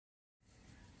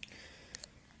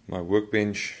My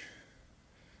workbench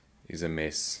is a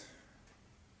mess,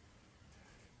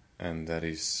 and that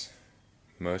is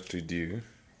mostly due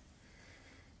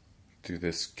to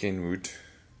this Kenwood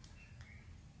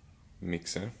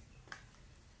mixer,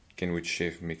 Kenwood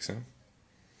Chef mixer,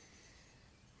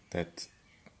 that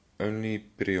only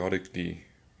periodically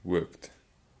worked.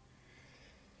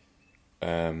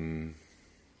 It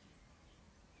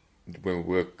will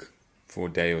work for a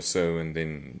day or so and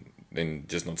then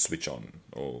just not switch on,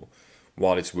 or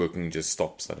while it's working just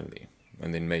stop suddenly,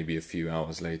 and then maybe a few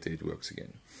hours later it works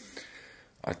again.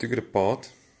 I took it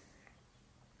apart,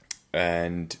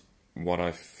 and what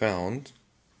I found,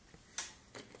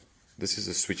 this is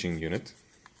a switching unit.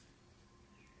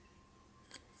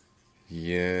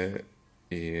 Here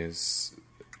is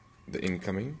the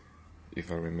incoming,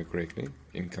 if I remember correctly,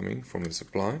 incoming from the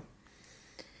supply.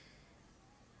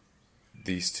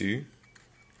 These two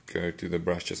go to the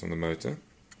brushes on the motor.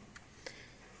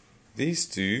 These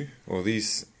two, or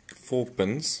these 4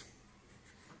 pins,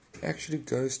 actually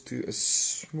goes to a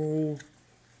small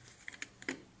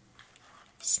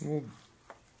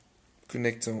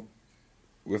connector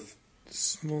with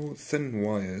small thin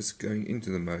wires going into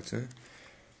the motor,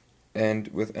 and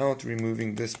without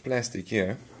removing this plastic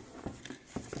here,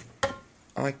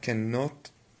 I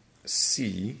cannot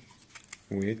see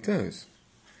where it goes.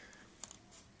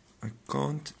 I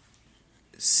can't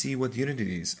see what unit it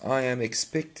is. I am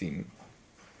expecting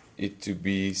it to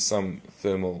be some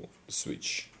thermal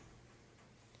switch,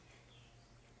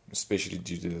 especially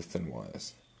due to the thin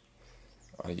wires.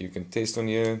 You can test on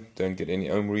here, don't get any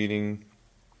ohm reading.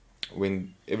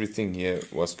 When everything here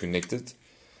was connected,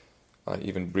 I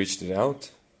even bridged it out.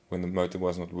 When the motor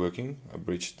was not working, I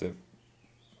bridged the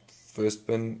first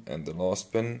pin and the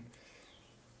last pin.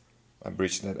 I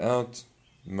bridged that out,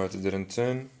 the motor didn't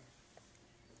turn.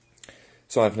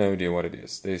 So I have no idea what it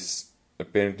is. There's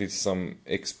apparently some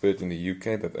expert in the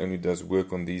UK that only does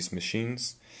work on these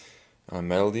machines. I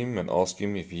mailed him and asked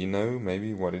him if he know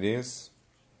maybe what it is.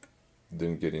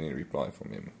 Didn't get any reply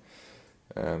from him.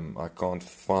 I can't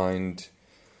find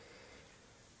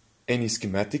any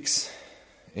schematics,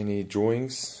 any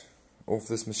drawings of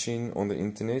this machine on the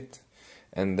internet,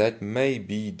 and that may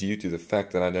be due to the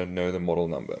fact that I don't know the model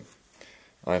number.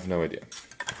 I have no idea.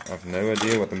 I have no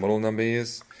idea what the model number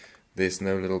is. There's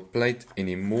no little plate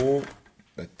anymore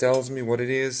that tells me what it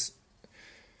is.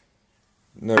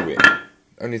 Nowhere.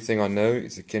 Only thing I know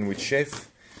is a Kenwood Chef,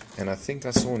 and I think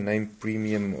I saw a name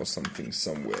Premium or something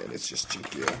somewhere. Let's just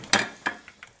check here.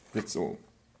 That's all.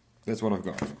 That's what I've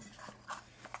got.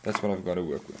 That's what I've got to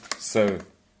work with. So,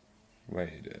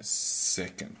 wait a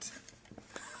second.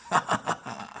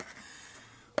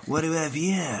 What do we have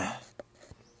here?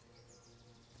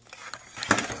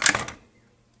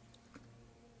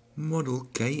 Model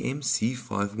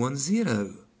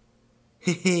KMC510.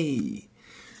 Hey.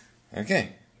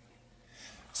 Okay.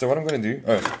 So what I'm going to do,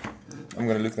 I'm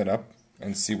going to look that up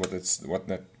and see what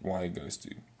that wire goes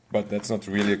to. But that's not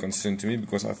really a concern to me,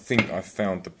 because I think I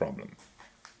found the problem.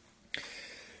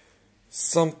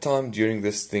 Sometime during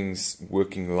this thing's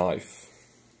working life,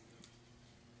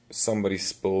 somebody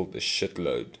spilled a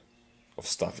shitload of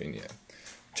stuff in here.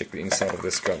 Check the inside of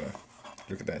this cover.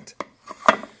 Look at that.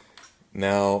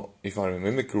 Now, if I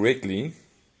remember correctly,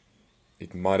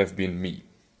 it might have been me.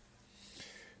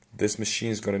 This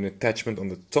machine's got an attachment on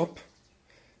the top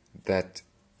that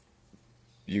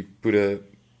you put a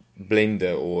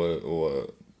blender or a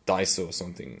dicer or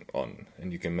something on,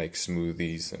 and you can make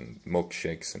smoothies and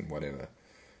milkshakes and whatever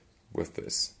with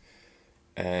this.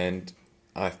 And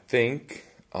I think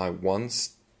I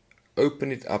once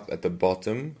opened it up at the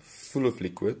bottom, full of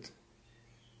liquid,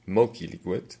 milky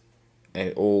liquid, and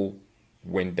it all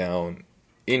went down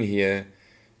in here,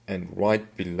 and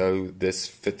right below this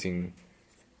fitting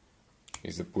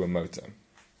is the poor motor.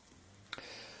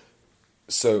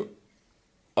 So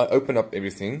I opened up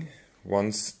everything.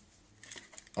 Once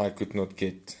I could not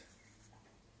get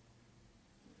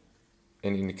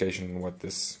any indication on what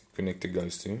this connector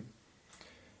goes to,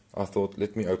 I thought,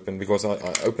 let me open, because I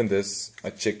opened this,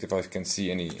 I checked if I can see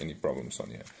any problems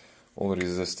on here. All the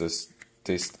resistors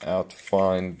test out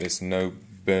fine, there's no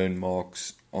burn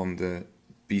marks on the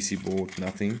PC board,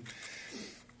 nothing.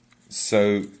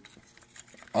 So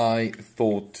I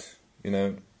thought,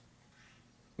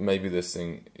 maybe this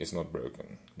thing is not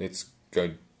broken. Let's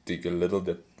go dig a little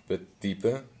bit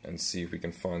deeper and see if we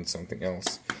can find something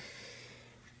else.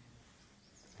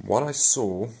 What I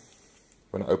saw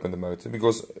when I opened the motor,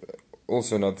 because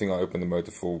also another thing I opened the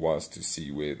motor for was to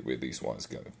see where these wires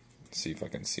go, see if I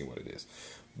can see what it is.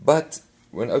 But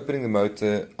when opening the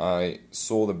motor, I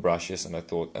saw the brushes and I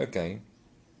thought, okay,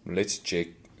 let's check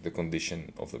the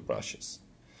condition of the brushes.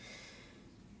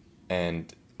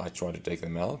 And I tried to take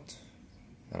them out,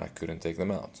 and I couldn't take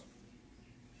them out.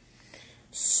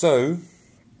 So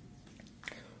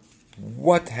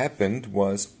what happened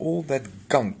was all that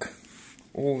gunk,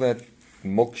 all that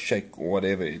milkshake or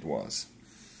whatever it was,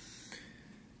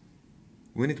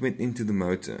 when it went into the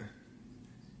motor,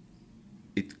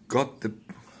 it got the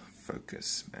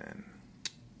focus, man.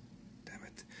 Damn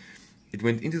it. It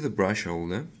went into the brush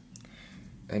holder,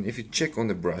 and if you check on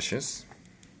the brushes,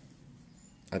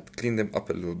 I'd cleaned them up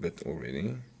a little bit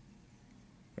already.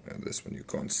 This one you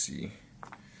can't see.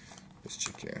 Let's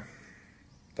check here.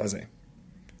 Does it?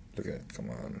 Look at it, come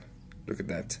on. Look at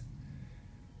that.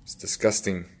 It's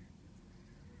disgusting.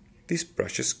 These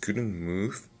brushes couldn't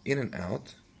move in and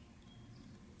out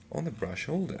on the brush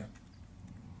holder.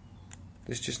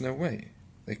 There's just no way.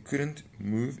 They couldn't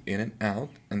move in and out,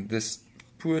 and this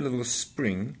poor little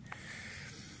spring,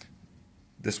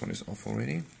 this one is off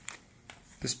already.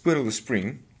 This poor little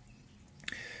spring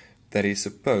that is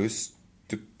supposed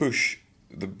to push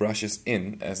the brushes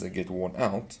in as they get worn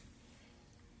out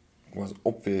was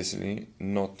obviously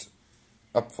not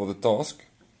up for the task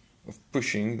of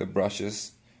pushing the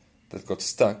brushes that got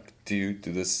stuck due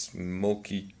to this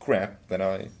milky crap that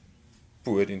I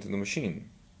poured into the machine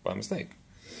by mistake.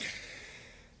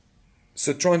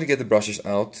 So trying to get the brushes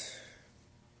out,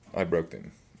 I broke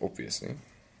them, obviously.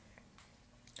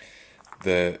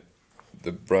 The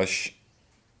brush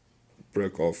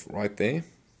broke off right there,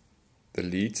 the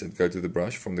leads that go to the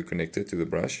brush from the connector to the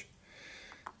brush,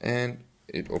 and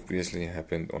it obviously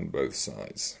happened on both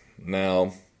sides.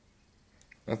 Now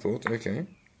I thought, okay,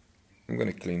 I'm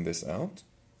gonna clean this out,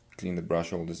 clean the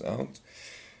brush holders out.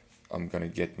 I'm gonna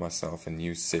get myself a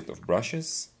new set of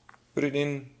brushes, put it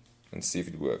in and see if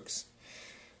it works.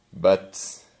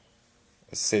 But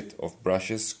a set of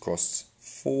brushes costs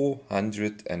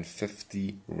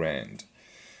 450 Rand.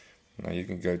 Now you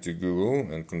can go to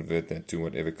Google and convert that to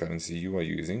whatever currency you are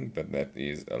using, but that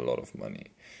is a lot of money.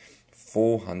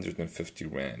 450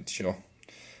 Rand, sure.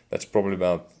 That's probably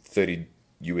about $30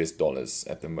 US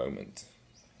at the moment,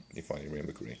 if I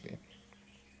remember correctly.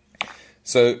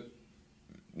 So,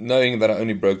 knowing that I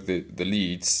only broke the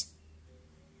leads,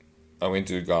 I went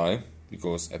to a guy,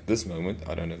 because at this moment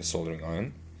I don't have a soldering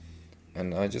iron,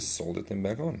 and I just soldered them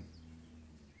back on.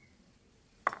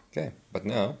 Okay, but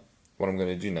now, what I'm going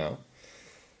to do now,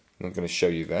 I'm not going to show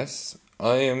you this.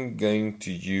 I am going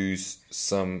to use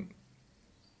some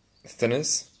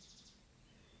thinners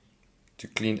to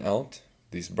clean out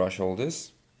these brush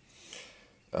holders.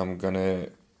 I'm going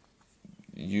to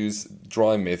use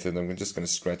dry method. I'm just going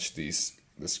to scratch the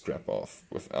scrap off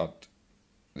without,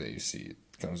 there you see, it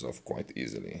comes off quite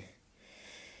easily.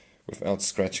 Without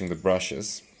scratching the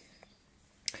brushes.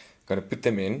 I'm going to put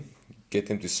them in, get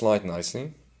them to slide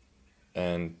nicely,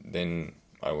 and then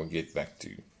I will get back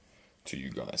to you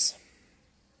guys.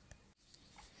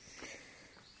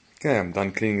 Okay, I'm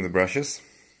done cleaning the brushes.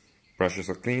 Brushes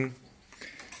are clean.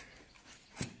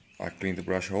 I cleaned the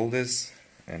brush holders,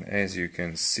 and as you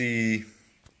can see,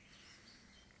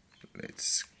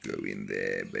 let's go in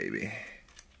there, baby.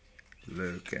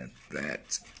 Look at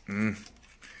that.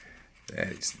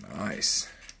 That is nice.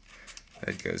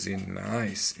 That goes in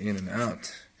nice, in and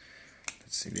out.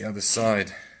 Let's see the other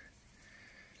side.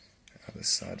 The other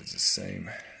side is the same.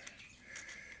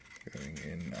 Going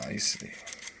in nicely.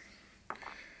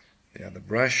 The other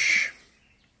brush.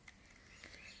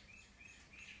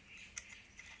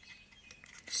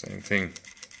 Same thing.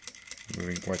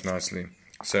 Moving quite nicely.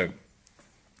 So,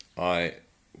 I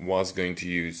was going to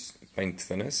use paint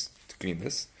thinners to clean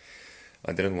this.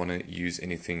 I didn't want to use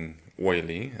anything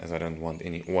oily, as I don't want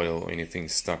any oil or anything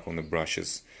stuck on the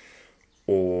brushes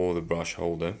or the brush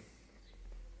holder.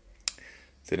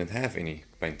 Didn't have any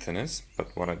paint thinners,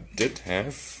 but what I did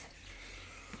have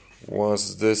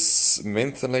was this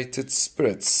mentholated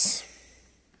spirits.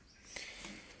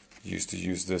 Used to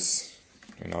use this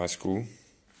in high school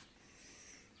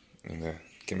in the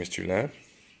chemistry lab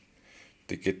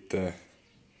to get the,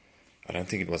 I don't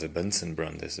think it was a Bunsen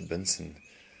brand, there's a Bunsen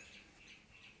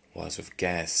was with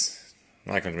gas.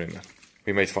 I can't remember.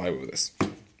 We made fire with this.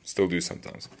 Still do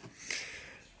sometimes.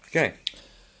 Okay.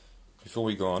 Before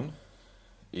we go on,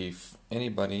 if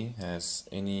anybody has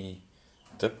any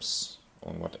tips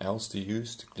on what else to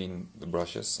use to clean the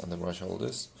brushes and the brush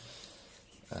holders,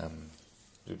 it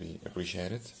would be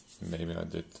appreciated. Maybe I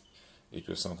did it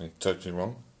with something totally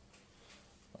wrong.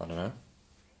 I don't know.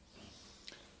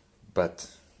 But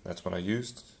that's what I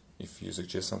used. If you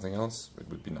suggest something else, it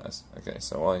would be nice. Okay,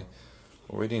 so I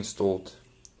already installed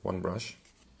one brush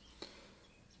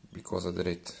because I did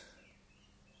it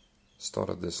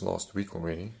Started this last week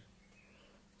already.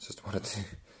 Just wanted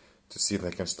to see if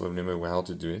I can still remember how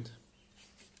to do it.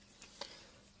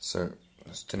 So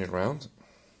let's turn it around.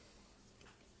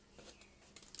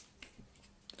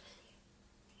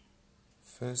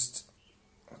 First,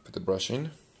 I put the brush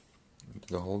in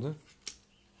into the holder,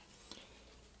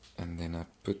 and then I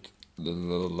put the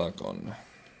little lug on.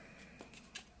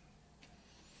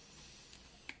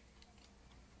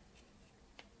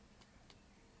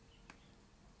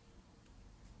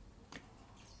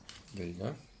 There you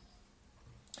go.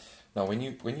 Now, when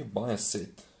you buy a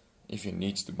set, if you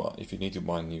need to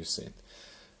buy a new set,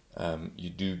 you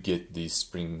do get these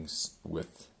springs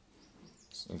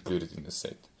included in the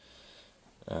set.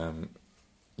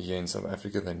 Here in South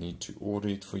Africa, they need to order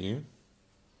it for you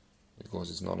because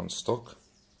it's not on stock,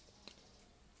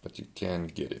 but you can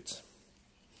get it.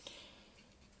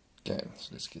 Okay, so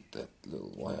let's get that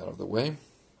little wire out of the way.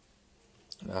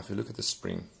 Now, if you look at the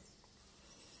spring,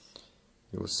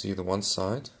 you will see the one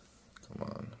side, come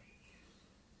on,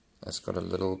 it's got a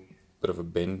little bit of a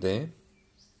bend there,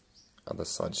 other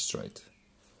side straight.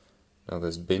 Now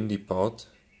this bendy part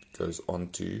goes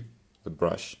onto the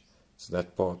brush, so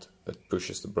that part that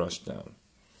pushes the brush down.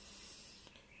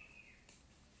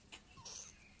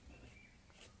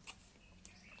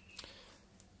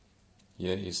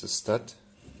 Here is the stud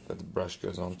that the brush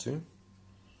goes onto,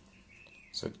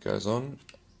 so it goes on,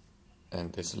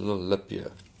 and there's a little lip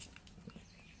here.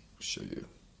 Show you.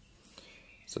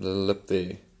 It's a little lip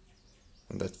there,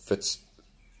 and that fits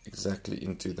exactly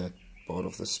into that part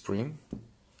of the spring.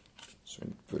 So when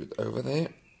you put it over there,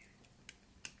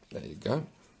 there you go.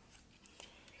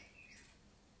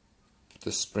 Put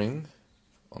the spring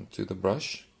onto the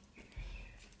brush,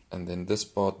 and then this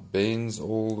part bends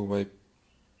all the way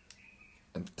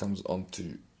and comes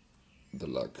onto the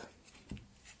lug.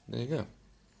 There you go.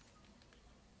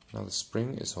 Now the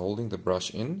spring is holding the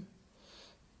brush in,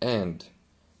 and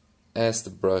as the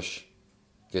brush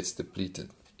gets depleted,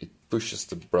 it pushes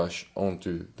the brush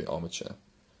onto the armature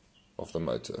of the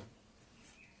motor.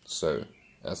 So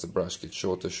as the brush gets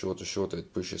shorter,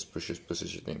 it pushes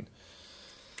it in.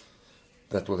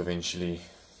 That will eventually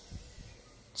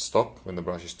stop when the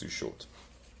brush is too short.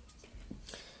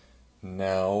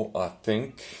 Now I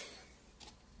think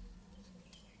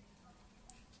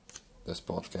this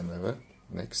part came over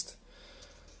next,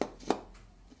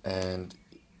 and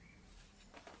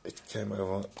it came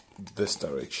over this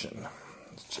direction.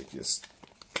 Let's check this.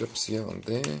 Clips here on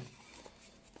there,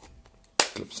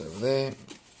 clips over there,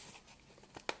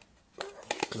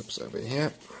 clips over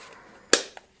here.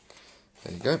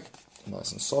 There you go,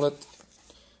 nice and solid.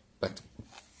 Back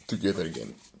together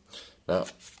again. Now,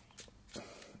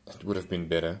 it would have been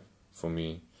better for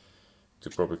me to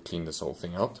probably clean this whole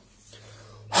thing out.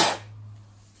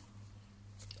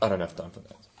 I don't have time for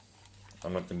that.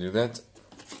 I'm not going to do that.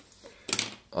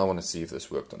 I want to see if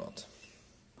this worked or not.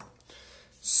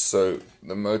 So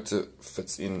the motor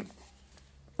fits in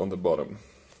on the bottom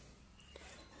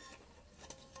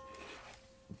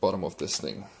of this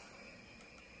thing.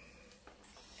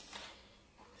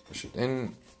 Push it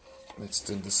in. Let's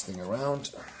turn this thing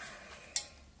around.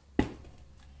 It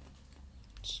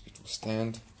will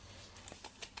stand.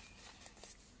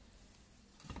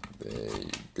 There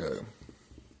you go.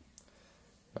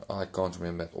 Now, I can't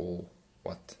remember at all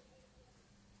what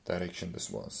direction this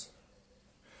was,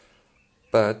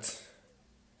 but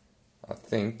I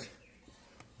think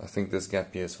this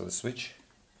gap here is for the switch.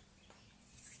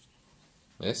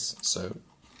 Yes, so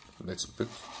let's put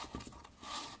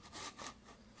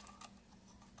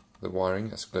the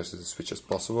wiring as close to the switch as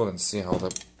possible and see how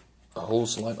the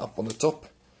holes line up on the top.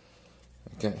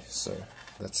 Okay, so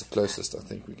that's the closest I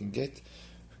think we can get.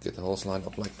 Get the holes lined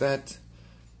up like that.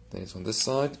 Then it's on this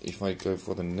side. If I go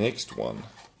for the next one,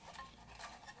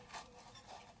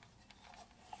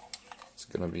 it's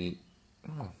gonna be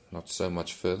not so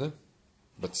much further,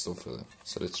 but still further.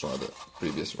 So let's try the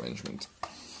previous arrangement.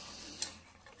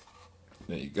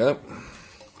 There you go,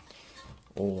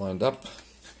 all lined up,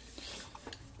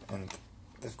 and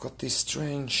they've got these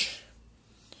strange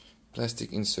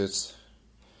plastic inserts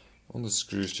on the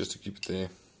screws just to keep it there.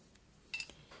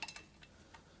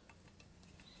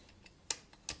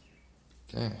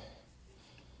 Okay,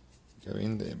 go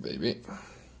in there, baby.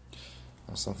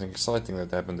 Now, something exciting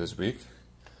that happened this week.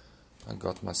 I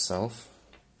got myself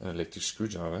an electric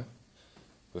screwdriver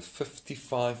with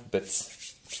 55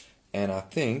 bits, and I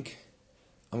think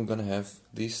I'm gonna have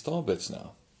these star bits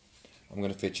now. I'm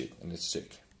gonna fetch it and let's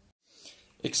check.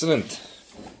 Excellent.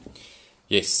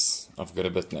 Yes, I've got a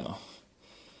bit now.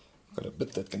 Got a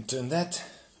bit that can turn that.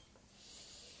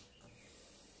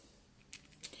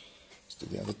 Let's do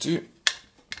the other two.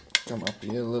 come up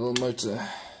here, little motor.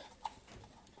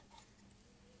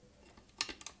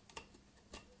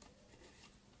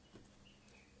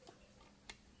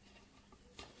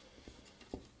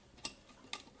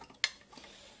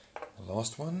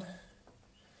 Last one.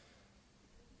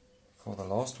 For the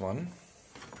last one,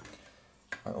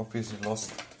 I obviously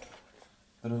lost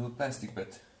the little plastic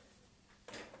bit.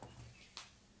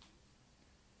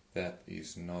 That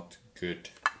is not good.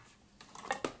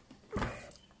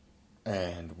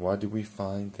 And what do we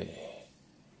find there?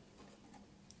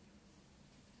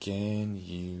 Can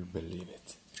you believe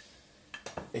it?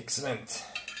 Excellent.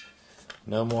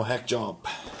 No more hack job.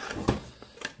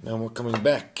 No more coming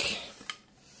back.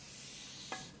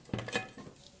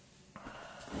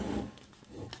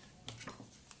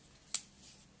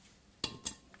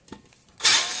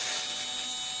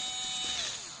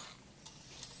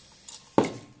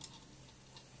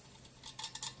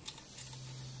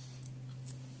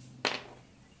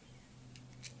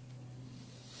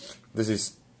 This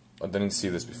is, I didn't see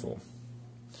this before.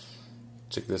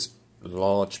 Check this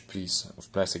large piece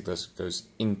of plastic that goes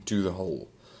into the hole,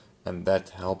 and that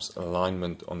helps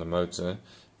alignment on the motor,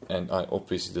 and I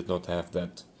obviously did not have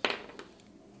that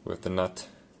with the nut,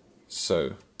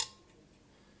 so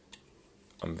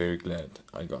I'm very glad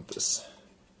I got this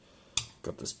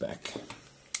back,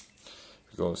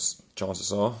 because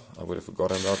chances are I would have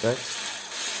forgotten about that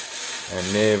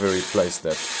and never replaced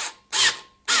that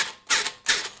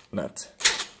nut.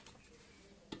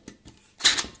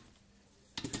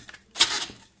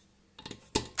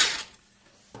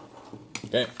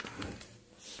 Okay,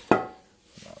 now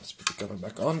let's put the cover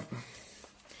back on.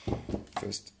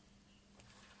 First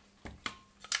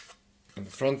in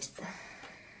the front,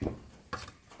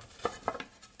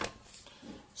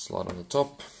 slide on the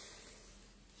top.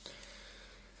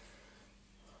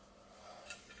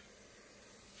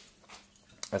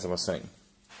 As I was saying,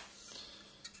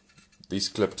 these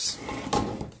clips,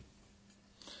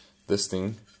 this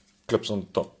thing clips on the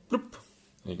top, bloop,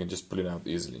 and you can just pull it out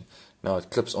easily. Now it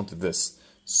clips onto this,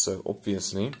 so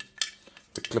obviously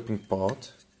the clipping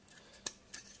part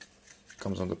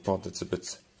comes on the part that's a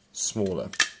bit smaller,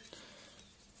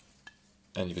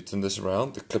 and if you turn this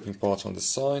around, the clipping part's on the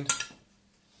side,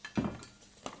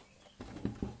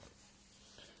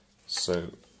 so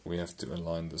we have to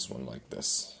align this one like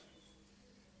this.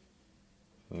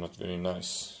 Not very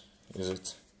nice, is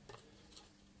it?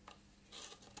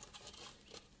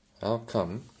 How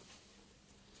come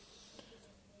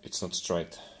it's not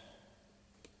straight?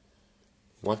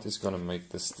 What is gonna make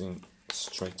this thing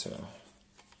straighter?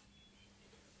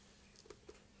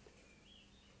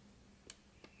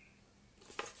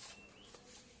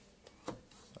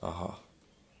 Aha.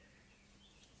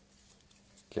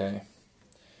 Okay.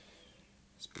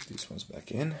 Let's put these ones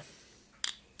back in.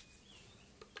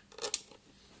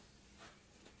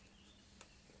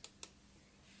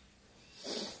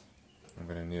 I'm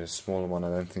going to need a smaller one. I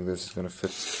don't think this is going to fit.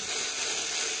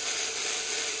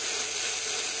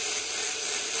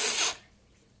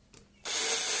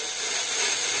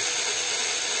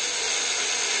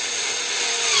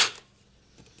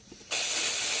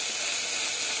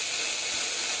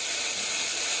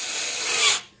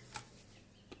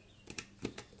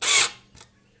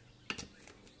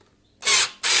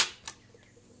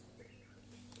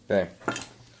 Okay,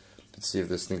 let's see if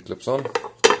this thing clips on.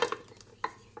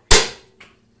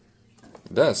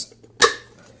 It does.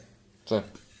 So,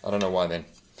 I don't know why then.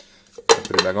 I'll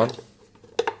put it back on.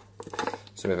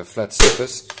 So we have a flat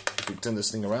surface. If we turn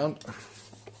this thing around.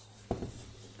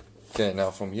 Okay,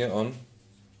 now from here on,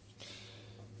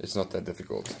 it's not that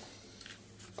difficult.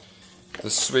 The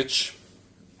switch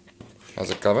has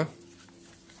a cover.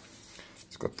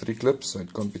 It's got 3 clips, so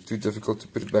it can't be too difficult to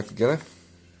put it back together.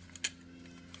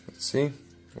 Let's see.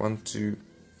 1, 2,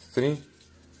 3.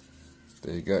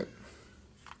 There you go.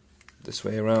 This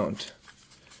way around.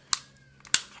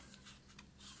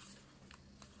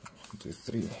 1, 2,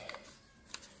 3.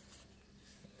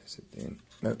 Is it in?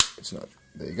 No, it's not.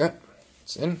 There you go.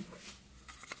 It's in.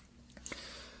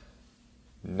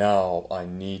 Now I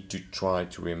need to try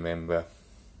to remember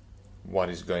what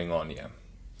is going on here.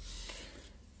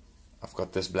 I've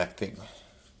got this black thing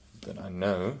that I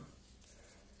know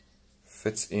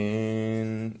fits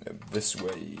in this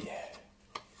way.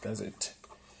 Does it?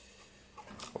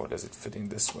 Or does it fit in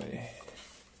this way?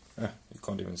 You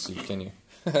can't even see, can you?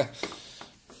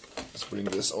 Let's bring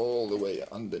this all the way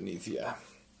underneath here.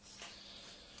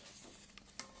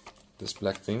 This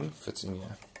black thing fits in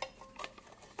here.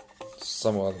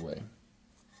 Some other way.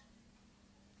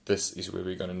 This is where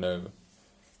we're going to know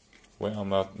where our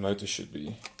motor should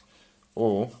be.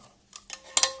 Or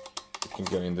it can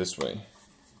go in this way.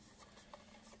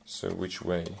 So which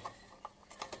way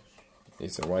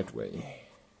is the right way?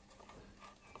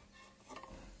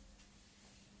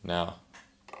 Now,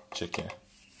 check here.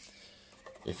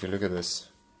 If you look at this,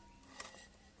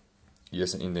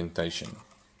 here's an indentation.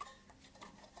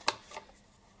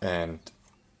 And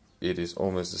it is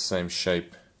almost the same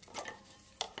shape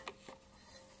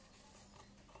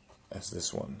as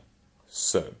this one.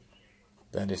 So,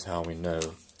 that is how we know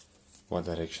what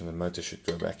direction the motor should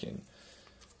go back in.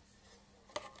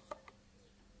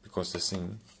 Because this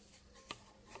thing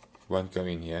won't go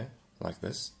in here, like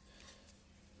this.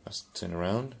 Must turn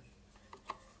around,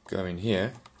 go in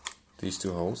here. These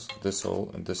two holes, this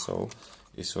hole and this hole,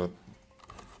 is for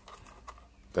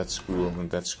that screw hole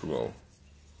and that screw hole.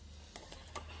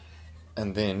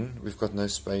 And then we've got no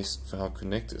space for our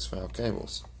connectors, for our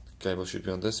cables. The cable should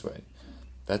be on this way.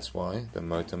 That's why the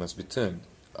motor must be turned.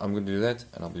 I'm going to do that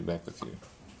and I'll be back with you.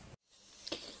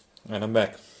 And I'm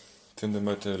back. Turn the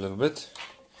motor a little bit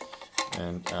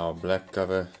and our black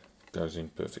cover goes in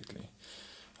perfectly.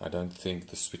 I don't think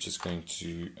the switch is going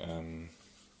to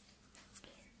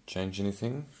change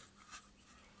anything.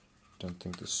 Don't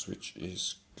think the switch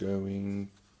is going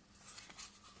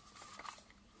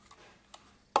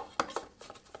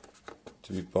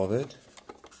to be bothered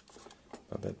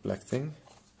by that black thing.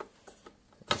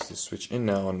 Is the switch in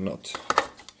now or not?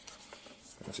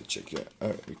 I have to check here.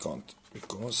 Oh, we can't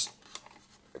because.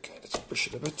 Okay, let's push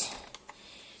it a bit.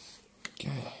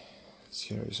 Okay,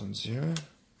 0 is on 0.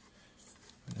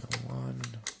 Now 1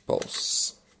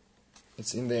 pulse.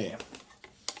 It's in there.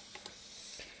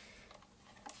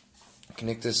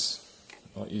 Connectors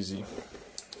are easy.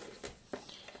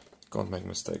 Can't make a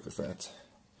mistake with that.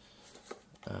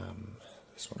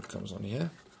 This one comes on here.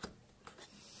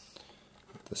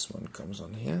 This one comes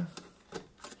on here.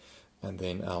 And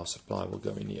then our supply will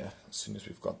go in here as soon as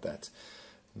we've got that.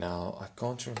 Now, I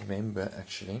can't remember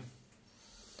actually.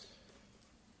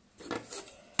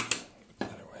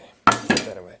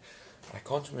 That away. I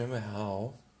can't remember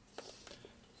how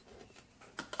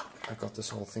I got this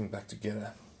whole thing back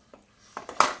together.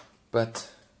 But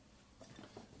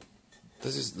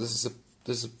this is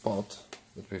a part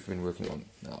that we've been working on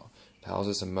now. It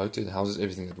houses a motor, it houses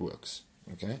everything that works.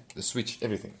 Okay? The switch,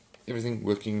 everything. Everything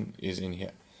working is in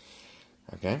here.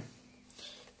 Okay?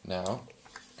 Now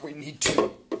we need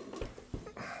to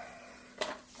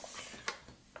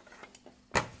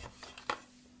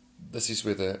this is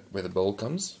where the bowl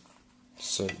comes.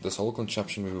 So this whole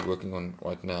contraption we were working on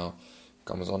right now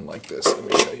comes on like this. Let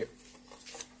me show you.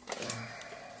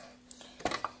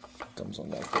 Comes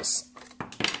on like this.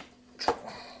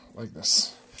 Like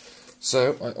this.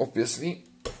 So I obviously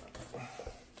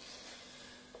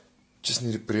just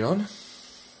need to put it on.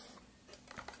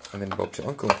 And then Bob's your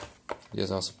uncle.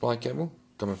 Here's our supply cable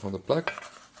coming from the plug.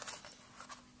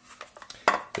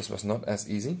 This was not as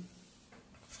easy.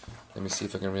 Let me see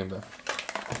if I can remember.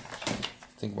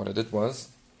 I think what I did was,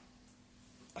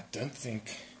 I don't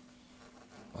think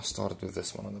I started with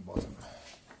this one on the bottom.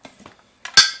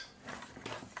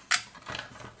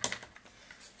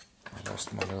 I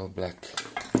lost my little black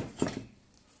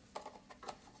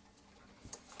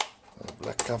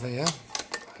cover here.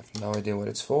 I have no idea what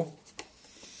it's for.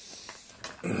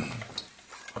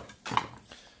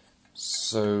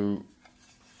 So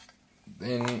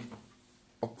then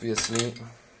obviously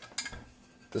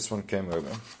this one came over.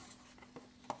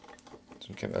 This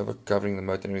one came over, covering the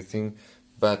motor and everything.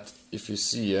 But if you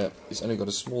see here, it's only got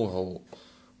a small hole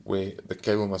where the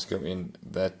cable must go in.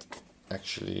 That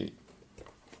actually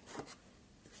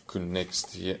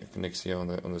connects here on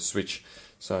the switch.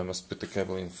 So I must put the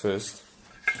cable in first.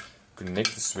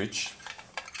 Connect the switch.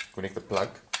 Connect the plug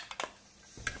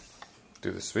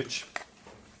to the switch.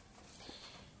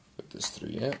 Put this through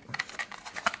here.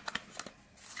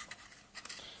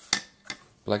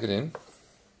 Plug it in.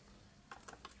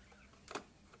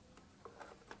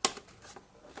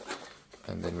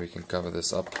 And then we can cover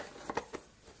this up.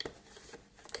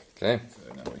 Okay,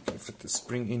 so now we can fit the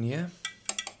spring in here.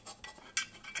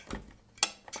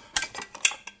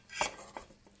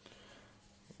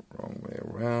 Wrong way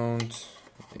around.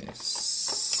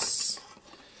 Yes.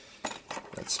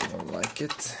 That's more like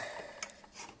it.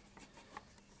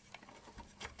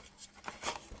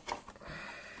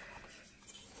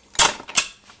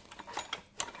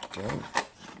 Okay.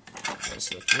 Does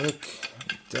that work?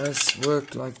 It does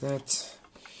work like that.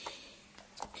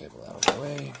 Cable out of the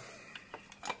way.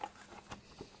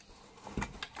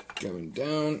 Going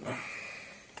down.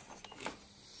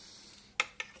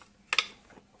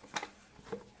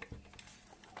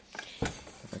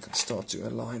 I can start to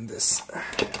align this.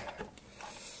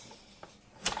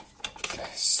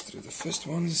 Okay, through the first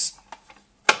ones.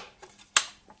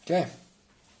 Okay,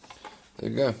 there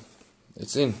you go,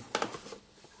 it's in.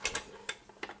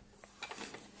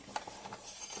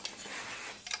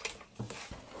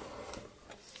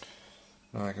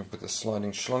 Now I can put the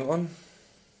sliding schlong on.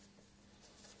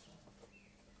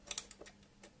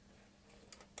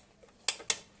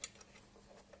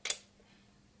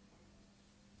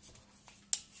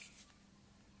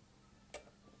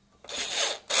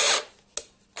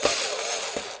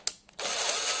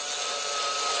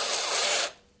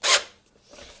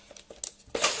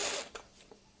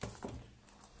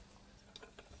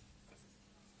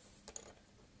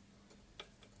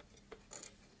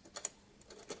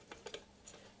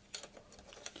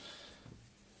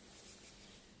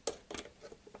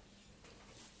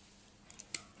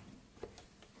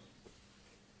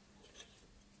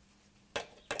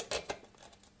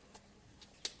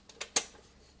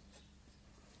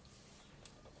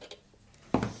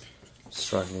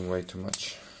 Struggling way too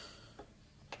much.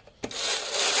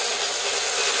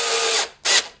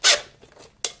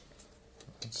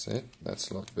 That's it,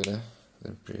 that's a lot better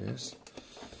than previous.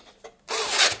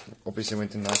 Obviously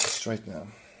went in nice and straight now.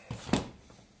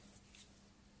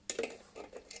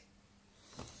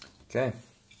 Okay,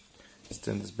 let's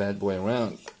turn this bad boy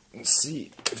around and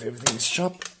see if everything is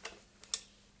sharp.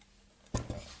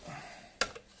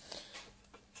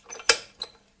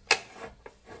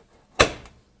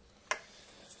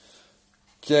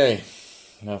 Okay,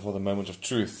 now for the moment of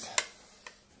truth.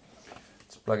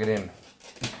 Let's plug it in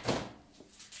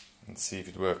and see if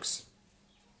it works.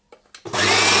 You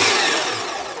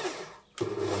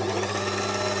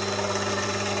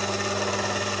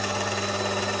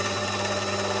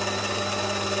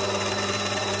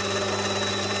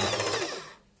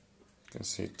can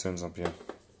see it turns up here.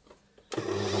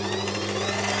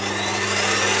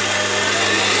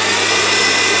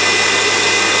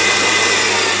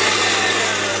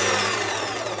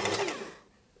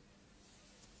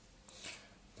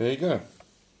 There you go.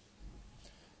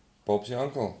 Bob's your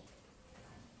uncle.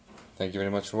 Thank you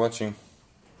very much for watching.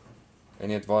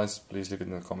 Any advice, please leave it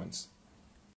in the comments.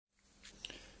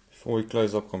 Before we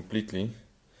close up completely,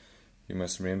 you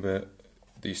must remember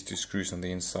these two screws on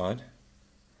the inside.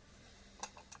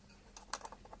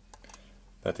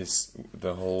 That is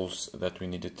the holes that we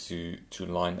needed to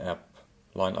line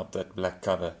up that black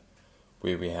cover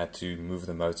where we had to move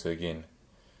the motor again.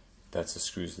 That's the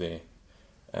screws there.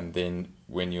 And then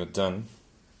when you're done,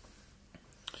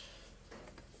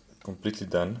 completely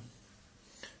done,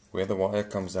 where the wire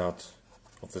comes out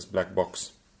of this black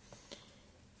box,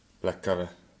 black cover,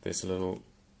 there's a little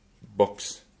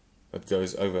box that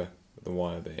goes over the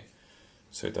wire there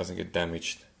so it doesn't get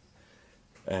damaged.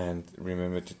 And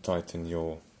remember to tighten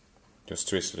your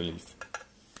stress relief.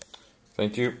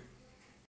 Thank you.